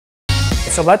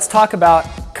So let's talk about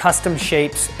custom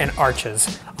shapes and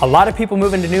arches. A lot of people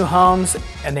move into new homes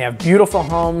and they have beautiful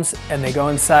homes and they go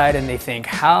inside and they think,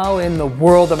 how in the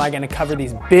world am I gonna cover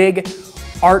these big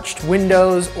arched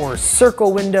windows or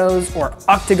circle windows or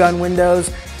octagon windows?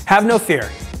 Have no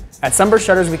fear. At Sunburst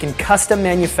Shutters, we can custom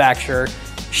manufacture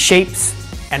shapes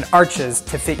and arches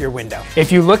to fit your window.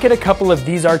 If you look at a couple of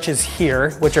these arches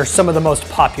here, which are some of the most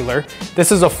popular,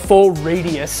 this is a full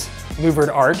radius louvered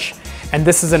arch, and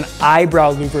this is an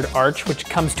eyebrow louvered arch, which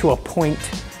comes to a point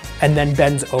and then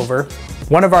bends over.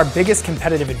 One of our biggest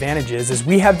competitive advantages is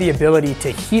we have the ability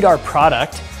to heat our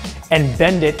product and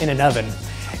bend it in an oven.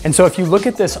 And so if you look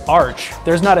at this arch,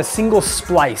 there's not a single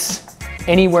splice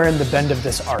anywhere in the bend of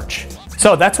this arch.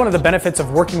 So that's one of the benefits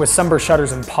of working with Sunburst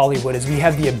Shutters and Polywood is we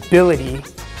have the ability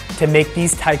to make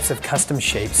these types of custom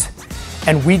shapes.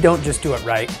 And we don't just do it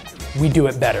right, we do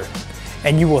it better.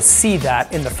 And you will see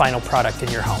that in the final product in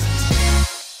your home.